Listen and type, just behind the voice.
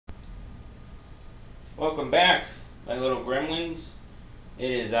Welcome back, my little gremlins. It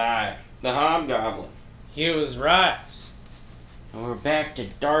is I, the Hobgoblin. Heroes Rise. And we're back to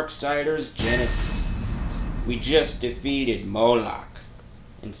Darksiders Genesis. We just defeated Moloch.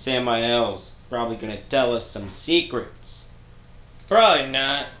 And Samael's probably gonna tell us some secrets. Probably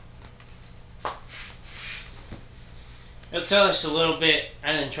not. He'll tell us a little bit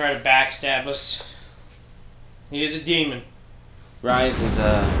and then try to backstab us. He is a demon. Rise is,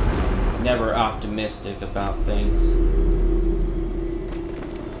 never optimistic about things.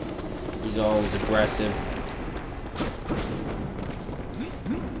 He's always aggressive.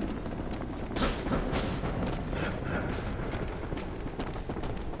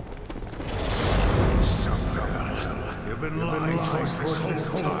 You've been lying to us this whole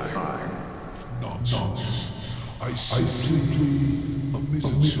time. Nonsense. I simply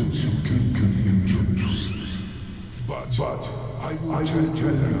omitted some inconvenient truths. But I will tell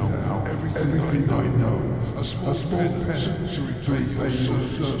you now everything I know. A small penance to repay your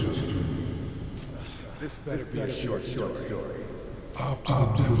service. This better be a short story. After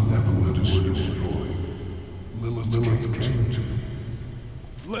the devil were destroyed, Lilith came to me.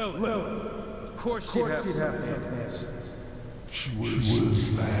 Lilith! Of course she'd have some hand in this. She was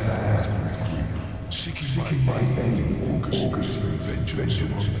mad with grief, seeking my aid, orchestrating vengeance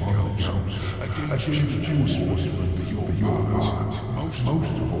upon the council, against you, horsemen, for your part, most of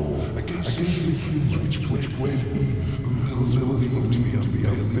all, against the humans which fled me, whom Lilith believed to be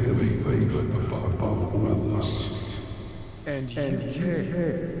unfairly favored above all others. And you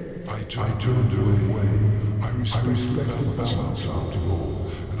came. I turned away. I respect the balance after all,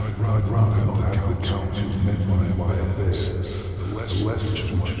 and I'd rather not have the council implement my affairs. The less to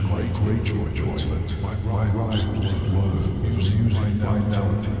my great enjoyment, my rivals was amusing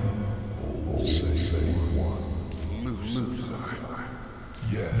finality. All save one. Lucifer.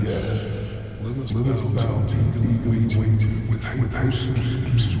 Yes. Lilith bound eagerly waiting with hateful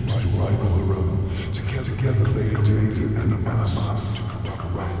schemes to ride on the road. Together they created the Animus to corrupt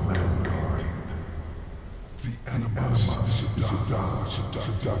mankind. The Animus is a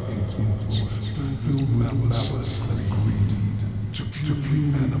dark influence filled with malice and greed. To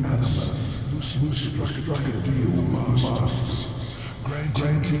view the Animus, Lucifer struck a deal with the Masters,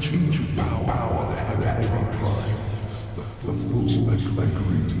 granting each of them power at a heavy price. The fools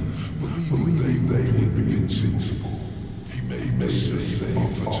agreed, believing they would be invincible. He made the same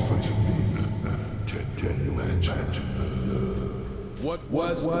offer to me. Can you imagine? What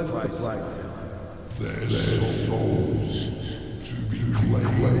was the price? Their souls to be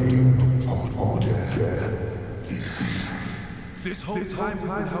claimed upon death. This whole time we've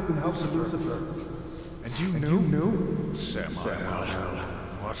been helping Lucifer. And you knew? Samael,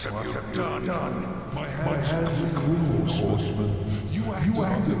 what have you done? My hands are clean, horseman. You acted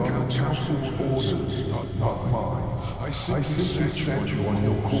on the council's orders, not mine. I simply set you on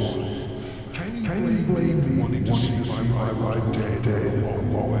your course. Can you blame me for wanting to see my rival dead along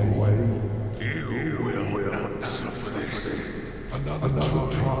the way? You will answer for this. Another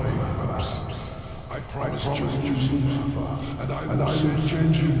time, perhaps. I promise you Lucifer, and I will send you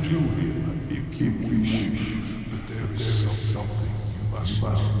to him if you wish. But there is something you must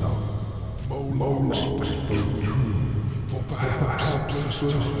know. Moloch spoke true, for perhaps the first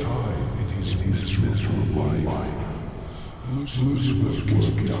time in his miserable life. Lucifer's work is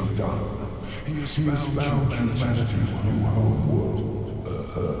done. He has found humanity on your home world.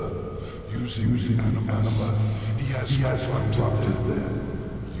 Using Animus, he has corrupted them.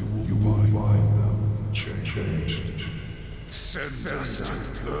 You will find them changed. Send us to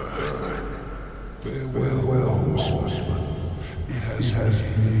Earth. Farewell, horseman. It has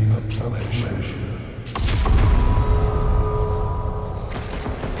been a pleasure.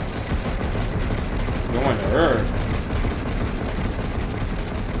 Going to Earth.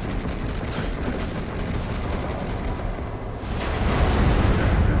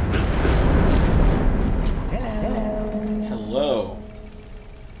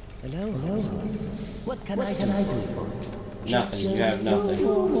 What can I do? Nothing, you have nothing.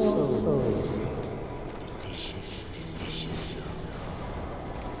 Souls. Delicious souls.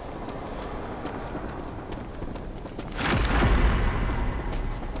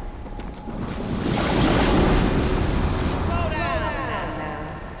 Slow down!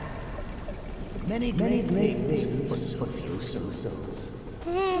 Many great things for so few souls.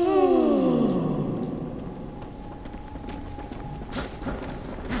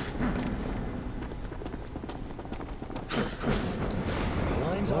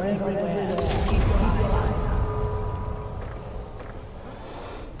 Are everywhere. Keep your eyes on.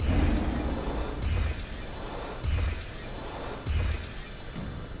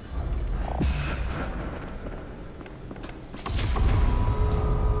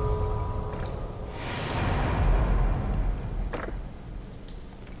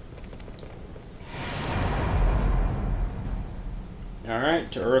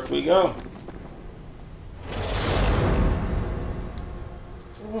 Alright, to Earth we go.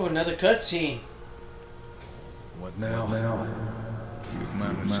 Oh, another cutscene. What now?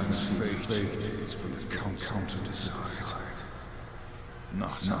 Humanity's fate is for the council to decide.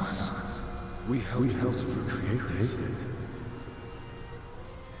 Not us. We helped Lucifer create this.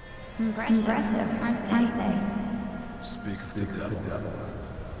 Impressive, aren't they? Speak of the devil.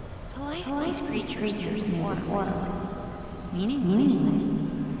 To life these creatures are formless, meaningless,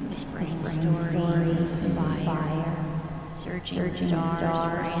 whispering stories of fire, searching stars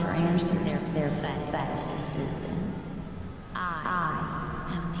for answers to their pathetic existence. I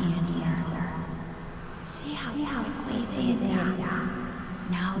am the answer. See how quickly they adapt.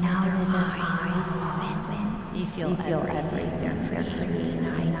 Now that their eyes are open, they feel everything their creator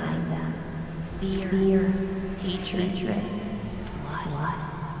denied them. Fear, hatred, lust.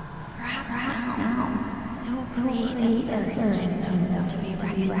 Perhaps now they will create a third kingdom to be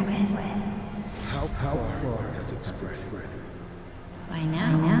reckoned with. How far has it spread? By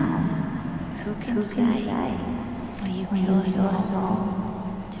now, who can say? Will you kill us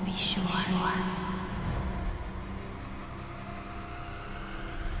all? To be sure.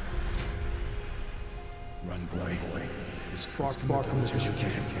 Run, boy. As far from the village as you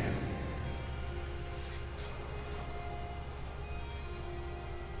can.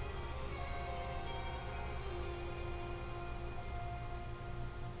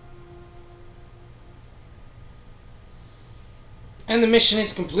 And the mission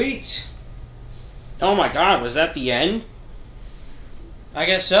is complete. Oh my god, was that the end? I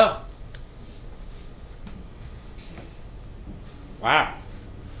guess so. Wow.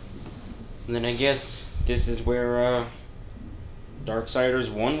 And then I guess this is where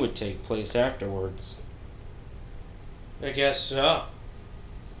Darksiders 1 would take place afterwards. I guess so.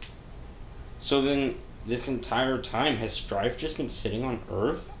 So then, this entire time, has Strife just been sitting on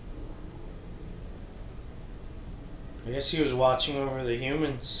Earth? I guess he was watching over the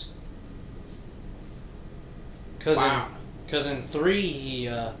humans. Cause Wow. in 3 he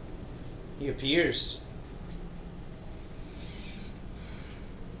appears.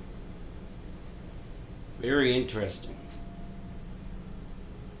 Very interesting.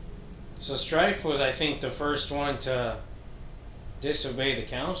 So Strife was, I think, the first one to disobey the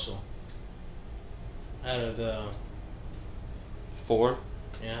council. Out of the 4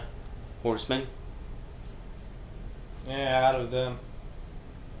 yeah horsemen? out of them.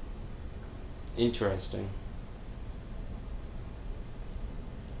 Interesting.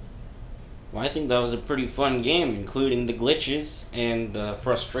 Well, I think that was a pretty fun game, including the glitches and the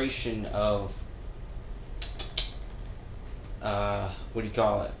frustration of, what do you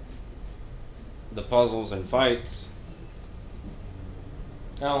call it? The puzzles and fights.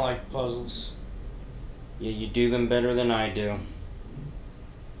 I don't like puzzles. Yeah, you do them better than I do.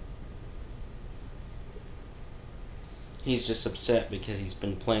 He's just upset because he's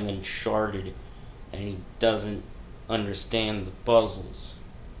been playing Uncharted and he doesn't understand the puzzles.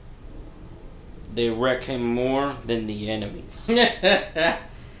 They wreck him more than the enemies. I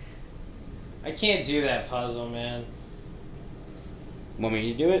can't do that puzzle, man. Want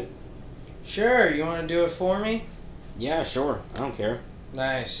me to do it? Sure, you want to do it for me? Yeah, sure. I don't care.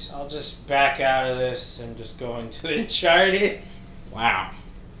 Nice. I'll just back out of this and just go into Uncharted. Wow.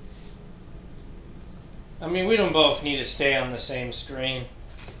 I mean, we don't both need to stay on the same screen.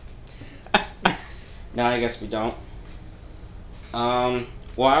 No, I guess we don't. Well,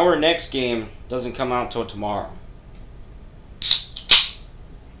 our next game doesn't come out till tomorrow.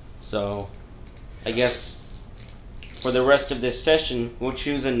 So, I guess for the rest of this session, we'll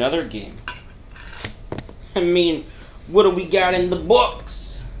choose another game. I mean, what do we got in the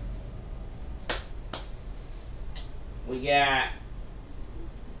books? We got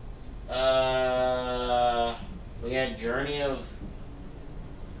Journey of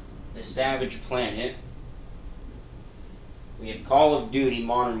the Savage Planet. We have Call of Duty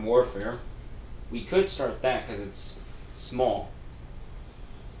Modern Warfare. We could start that because it's small.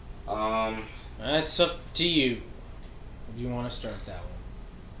 That's up to you. If you want to start that one.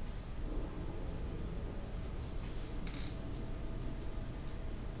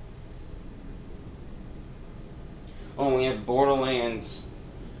 Oh, we have Borderlands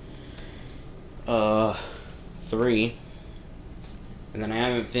 3. And then I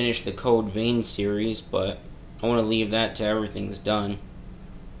haven't finished the Code Vein series, but I want to leave that till everything's done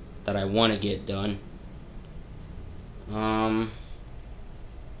that I want to get done. So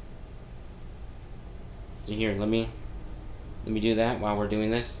here, let me do that while we're doing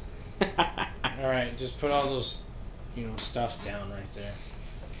this. Alright, just put all those, stuff down right there.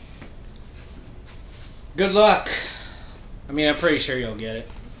 Good luck. I mean, I'm pretty sure you'll get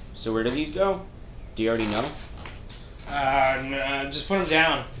it. So where do these go? Do you already know? No, just put them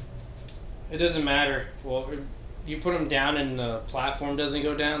down. It doesn't matter. Well, if you put them down and the platform doesn't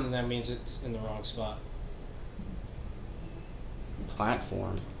go down, then that means it's in the wrong spot.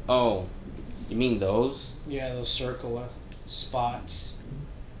 Platform? Oh, you mean those? Yeah, those circle spots.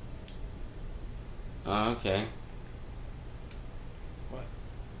 Oh, okay. What?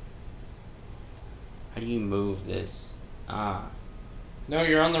 How do you move this? Ah. No,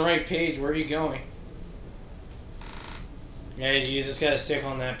 you're on the right page. Where are you going? Yeah, you just gotta stick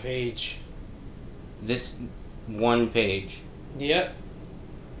on that page. This one page. Yep.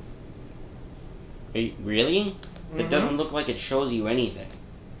 Really? That doesn't look like it shows you anything.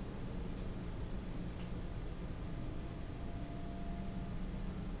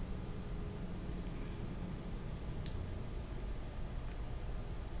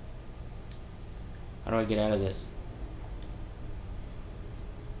 How do I get out of this?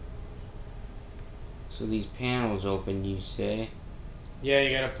 So these panels open, you say? Yeah, you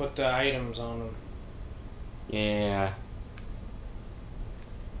gotta put the items on them. Yeah.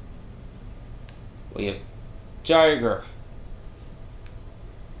 We have tiger,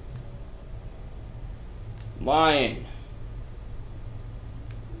 lion,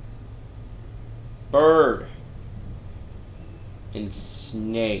 bird, and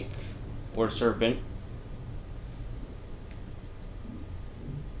snake or serpent.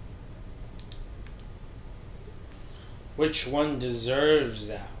 Which one deserves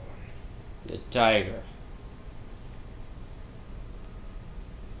that one? The tiger.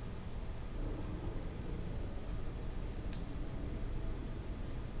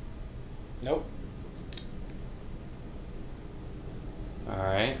 Nope.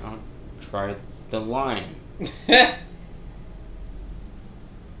 Alright, I'll try the lion. The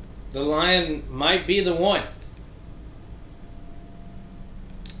lion might be the one.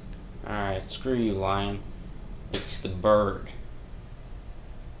 Alright, screw you, lion. It's the bird.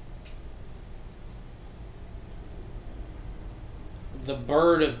 The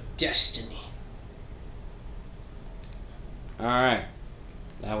bird of destiny. Alright.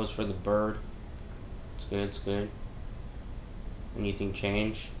 That was for the bird. It's good, it's good. Anything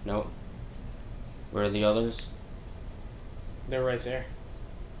change? Nope. Where are the others? They're right there.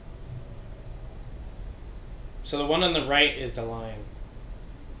 So the one on the right is the lion.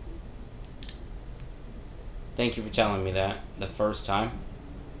 Thank you for telling me that the first time.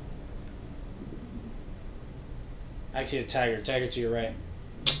 Actually, the tiger. Tiger to your right.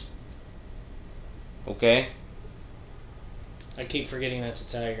 Okay. I keep forgetting that's a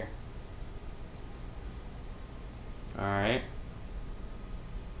tiger. Alright.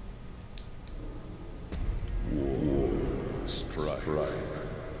 Strife.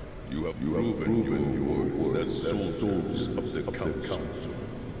 You have proven your worth as soldiers of the council.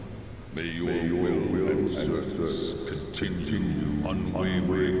 May your will and service continue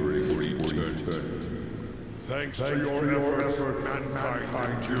unwavering for eternity. Thanks to your efforts,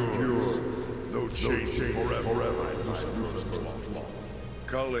 mankind endures, though changed forever.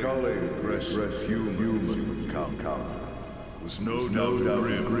 Culling the aggressive humans you encountered was no doubt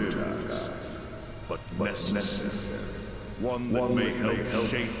a grim task, but necessary. One that may help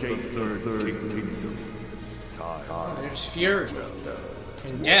shape the third kingdom. Oh, there's fury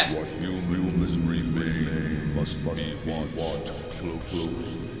and death. What humans remain must be watched closely,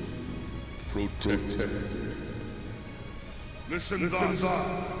 protected. Listen thus.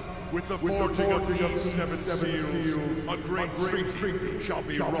 With the forging of these seven seals, a great treaty shall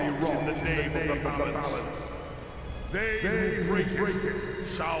be wrought in the name of the balance. They who break it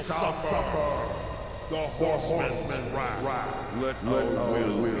shall suffer the horseman's wrath. Let our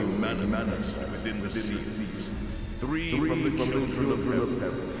will be manifest within the seas. 3 from the children of heaven,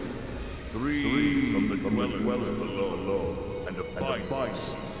 3 from the dwellers below, and a bite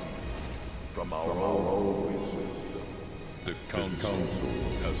from our own wisdom. The council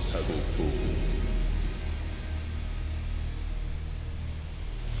has spoken.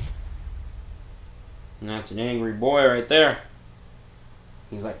 And that's an angry boy right there.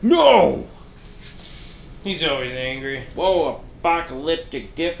 He's like, no! He's always angry. Whoa,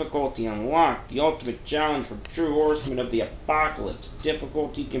 apocalyptic difficulty unlocked. The ultimate challenge for true horsemen of the apocalypse.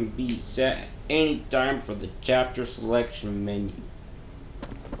 Difficulty can be set at any time for the chapter selection menu.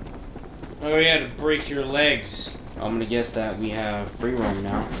 Oh yeah, to break your legs. I'm gonna guess that we have free roam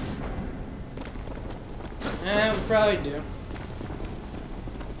now. We probably do.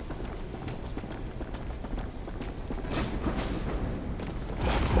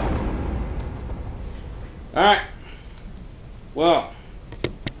 Alright. Well,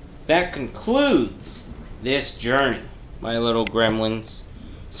 that concludes this journey. my little gremlins.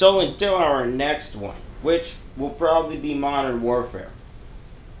 So until our next one, which will probably be Modern Warfare.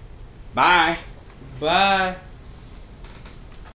 Bye. Bye.